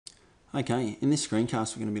Okay, in this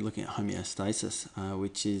screencast we're going to be looking at homeostasis,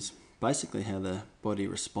 which is basically how the body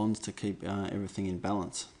responds to keep everything in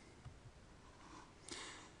balance.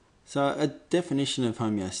 So a definition of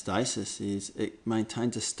homeostasis is it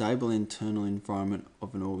maintains a stable internal environment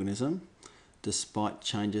of an organism despite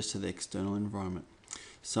changes to the external environment.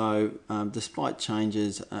 So despite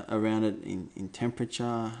changes around it in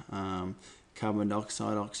temperature, carbon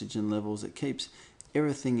dioxide, oxygen levels, it keeps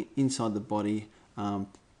everything inside the body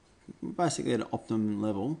basically at an optimum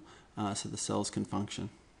level so the cells can function.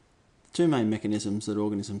 Two main mechanisms that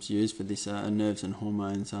organisms use for this are nerves and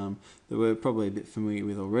hormones that we're probably a bit familiar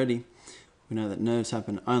with already. We know that nerves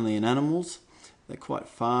happen only in animals, they're quite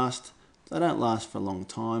fast, they don't last for a long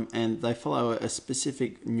time, and they follow a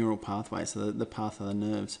specific neural pathway, so the path of the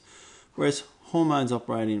nerves. Whereas hormones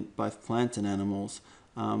operate in both plants and animals.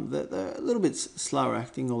 They're a little bit slower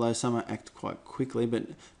acting, although some act quite quickly, but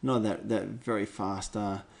not that very fast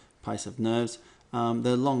pace of nerves.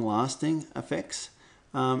 They're long-lasting effects,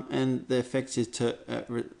 and the effects is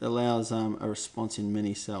allows a response in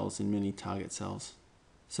many cells, in many target cells.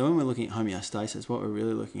 So when we're looking at homeostasis, what we're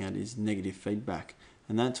really looking at is negative feedback,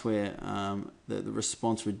 and that's where the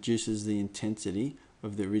response reduces the intensity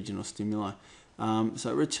of the original stimuli.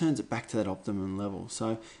 So it returns it back to that optimum level.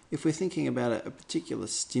 So if we're thinking about a particular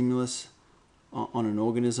stimulus on an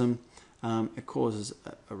organism, it causes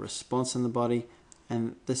a response in the body,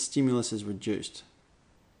 and the stimulus is reduced.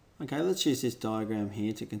 Okay, let's use this diagram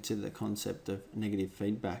here to consider the concept of negative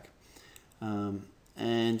feedback.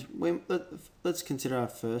 Let's consider our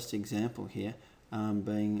first example here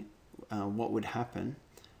being what would happen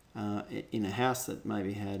in a house that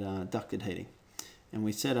maybe had ducted heating. And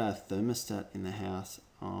we set our thermostat in the house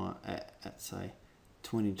at say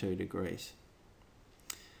 22 degrees.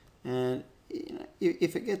 And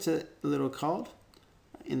if it gets a little cold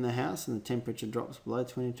in the house and the temperature drops below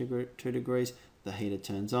 22 degrees, the heater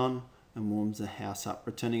turns on and warms the house up,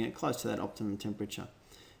 returning it close to that optimum temperature.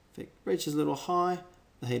 If it reaches a little high,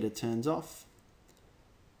 the heater turns off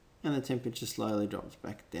and the temperature slowly drops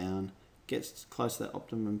back down, gets close to that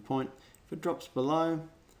optimum point. If it drops below,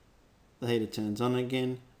 the heater turns on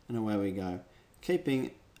again, and away we go,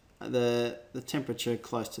 keeping the temperature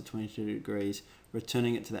close to 22 degrees,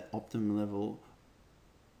 returning it to that optimum level.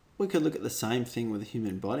 We could look at the same thing with the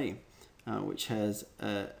human body, which has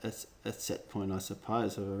a set point, I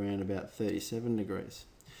suppose, of around about 37 degrees.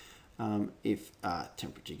 If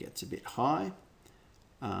temperature gets a bit high,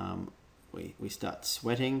 we start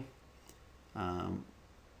sweating,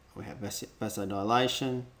 we have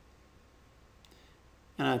vasodilation,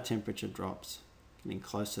 and our temperature drops, getting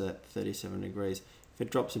close to that 37 degrees. If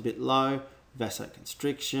it drops a bit low,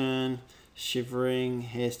 vasoconstriction, shivering,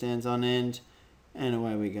 hair stands on end, and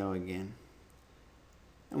away we go again.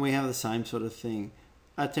 And we have the same sort of thing.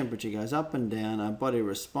 Our temperature goes up and down, our body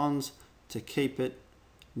responds to keep it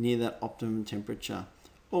near that optimum temperature,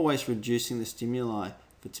 always reducing the stimuli.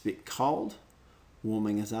 If it's a bit cold,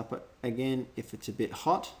 warming us up again. If it's a bit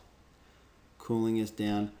hot, cooling us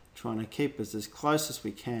down, trying to keep us as close as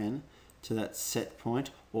we can to that set point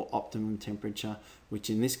or optimum temperature, which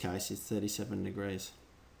in this case is 37 degrees.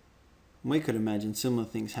 We could imagine similar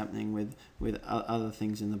things happening with other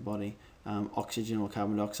things in the body, oxygen or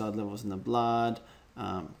carbon dioxide levels in the blood,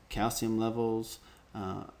 calcium levels,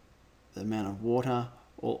 the amount of water,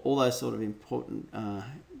 all those sort of important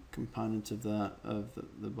components of the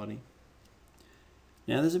body.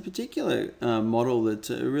 Now there's a particular model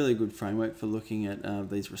that's a really good framework for looking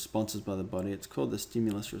at these responses by the body. It's called the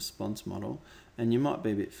stimulus response model, and you might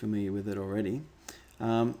be a bit familiar with it already.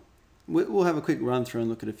 We'll have a quick run through and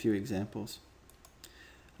look at a few examples.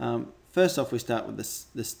 First off, we start with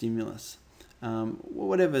the stimulus,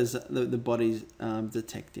 whatever's the body's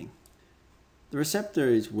detecting. The receptor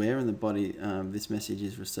is where in the body this message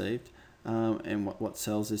is received, and what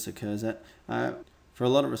cells this occurs at. For a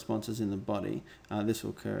lot of responses in the body, this will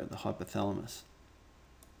occur at the hypothalamus.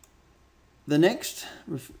 The next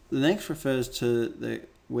refers to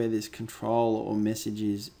where this control or message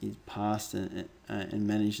is passed and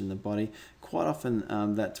managed in the body. Quite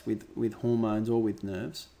often that's with hormones or with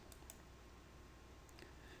nerves.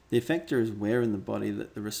 The effector is where in the body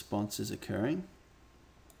that the response is occurring.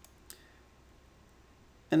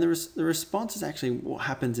 And the response is actually what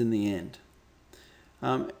happens in the end.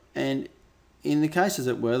 And in the cases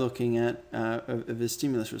that we're looking at of the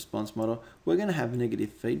stimulus response model, we're going to have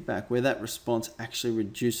negative feedback where that response actually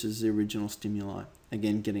reduces the original stimuli,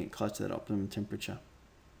 again getting it close to that optimum temperature.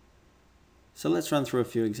 So let's run through a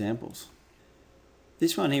few examples.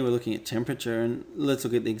 This one here we're looking at temperature, and let's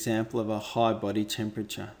look at the example of a high body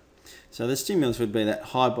temperature. So the stimulus would be that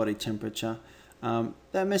high body temperature.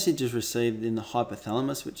 That message is received in the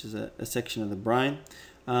hypothalamus, which is a section of the brain.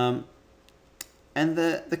 And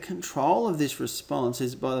the control of this response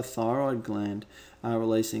is by the thyroid gland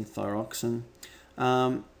releasing thyroxine.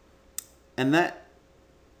 And that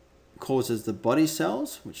causes the body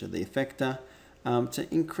cells, which are the effector, to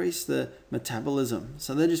increase the metabolism.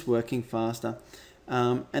 So they're just working faster.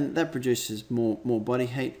 And that produces more body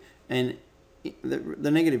heat. And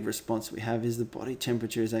the negative response we have is the body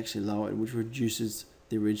temperature is actually lowered, which reduces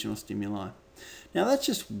the original stimuli. Now that's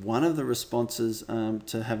just one of the responses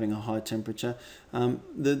to having a high temperature.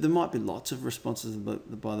 There might be lots of responses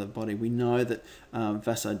by the body. We know that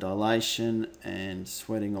vasodilation and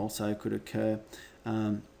sweating also could occur,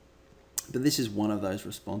 but this is one of those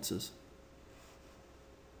responses.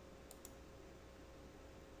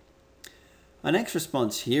 Our next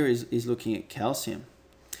response here is looking at calcium.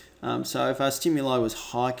 So if our stimuli was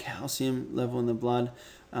high calcium level in the blood,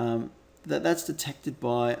 that's detected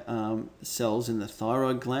by cells in the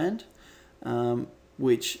thyroid gland,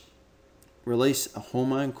 which release a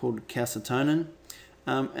hormone called calcitonin,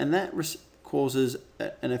 and that causes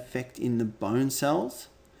an effect in the bone cells.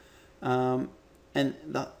 And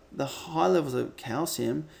the high levels of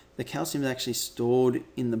calcium, the calcium is actually stored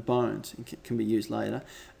in the bones and can be used later,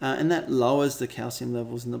 and that lowers the calcium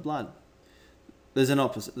levels in the blood. There's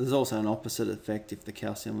also an opposite effect if the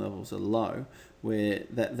calcium levels are low, where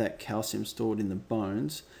that calcium stored in the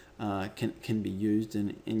bones can be used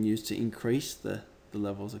and used to increase the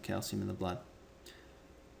levels of calcium in the blood.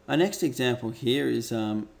 Our next example here is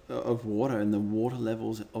of water and the water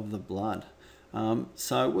levels of the blood.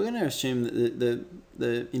 So we're going to assume that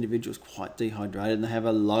the individual is quite dehydrated and they have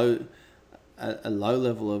a low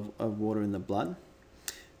level of water in the blood.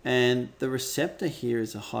 And the receptor here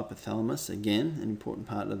is a hypothalamus, again, an important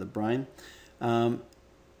part of the brain. And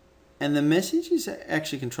the message is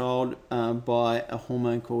actually controlled by a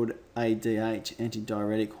hormone called ADH,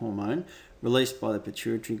 antidiuretic hormone, released by the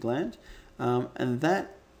pituitary gland. And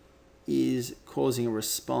that is causing a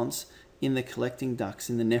response in the collecting ducts,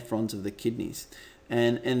 in the nephrons of the kidneys.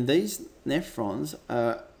 And these nephrons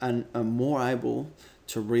are more able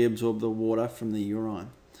to reabsorb the water from the urine.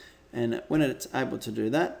 And when it's able to do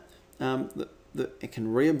that, it can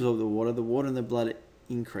reabsorb the water in the blood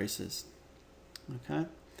increases. Okay.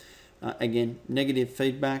 Again, negative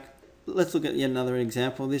feedback. Let's look at yet another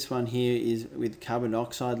example. This one here is with carbon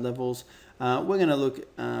dioxide levels. We're going to look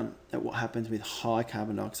at what happens with high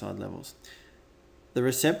carbon dioxide levels. The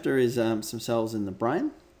receptor is some cells in the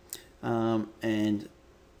brain, and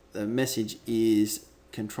the message is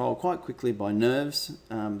controlled quite quickly by nerves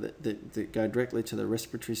that go directly to the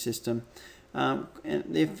respiratory system. And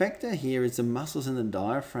the effector here is the muscles in the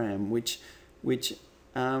diaphragm, which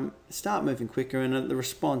start moving quicker, and the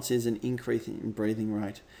response is an increase in breathing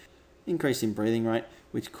rate. Increase in breathing rate,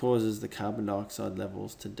 which causes the carbon dioxide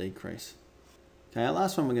levels to decrease. Okay, our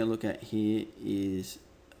last one we're going to look at here is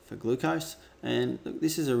for glucose, and look,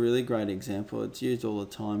 this is a really great example. It's used all the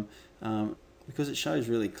time because it shows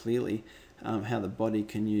really clearly how the body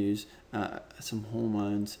can use some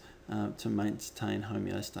hormones to maintain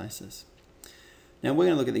homeostasis. Now we're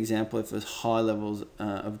going to look at the example if there's high levels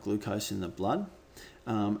of glucose in the blood,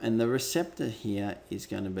 and the receptor here is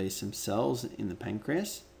going to be some cells in the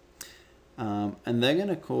pancreas, and they're going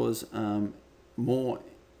to cause more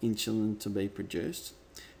insulin to be produced,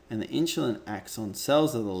 and the insulin acts on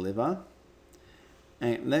cells of the liver,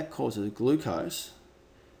 and that causes glucose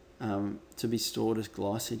to be stored as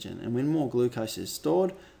glycogen. And when more glucose is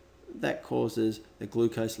stored, that causes the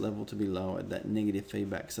glucose level to be lowered, that negative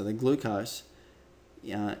feedback. So the glucose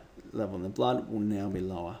level in the blood will now be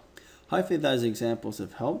lower. Hopefully those examples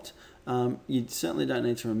have helped. You certainly don't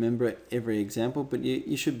need to remember every example, but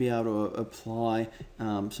you should be able to apply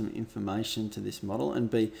some information to this model and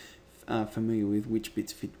be familiar with which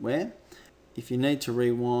bits fit where. If you need to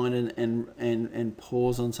rewind and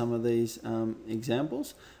pause on some of these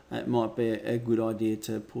examples, it might be a good idea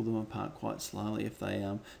to pull them apart quite slowly if they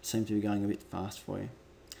seem to be going a bit fast for you.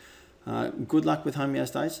 Good luck with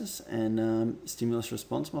homeostasis and stimulus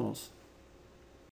response models.